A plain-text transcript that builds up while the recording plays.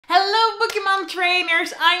Hello Pokemon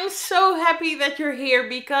trainers! I'm so happy that you're here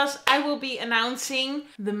because I will be announcing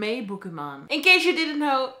the May Bookemon. In case you didn't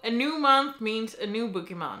know, a new month means a new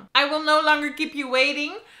Pokemon. I will no longer keep you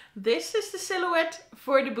waiting. This is the silhouette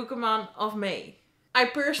for the Bookemon of May. I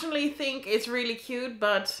personally think it's really cute,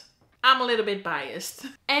 but I'm a little bit biased.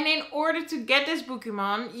 And in order to get this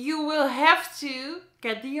Pokemon, you will have to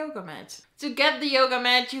get the yoga mat. To get the yoga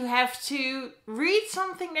mat, you have to read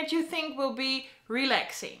something that you think will be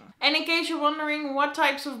relaxing. And in case you're wondering what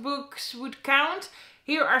types of books would count,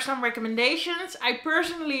 here are some recommendations. I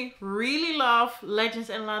personally really love Legends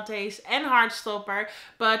and Lattes and Heartstopper,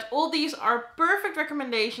 but all these are perfect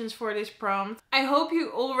recommendations for this prompt. I hope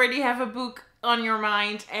you already have a book on your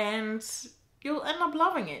mind and you'll end up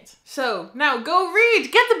loving it. So now go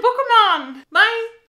read, get the Pokemon! Bye!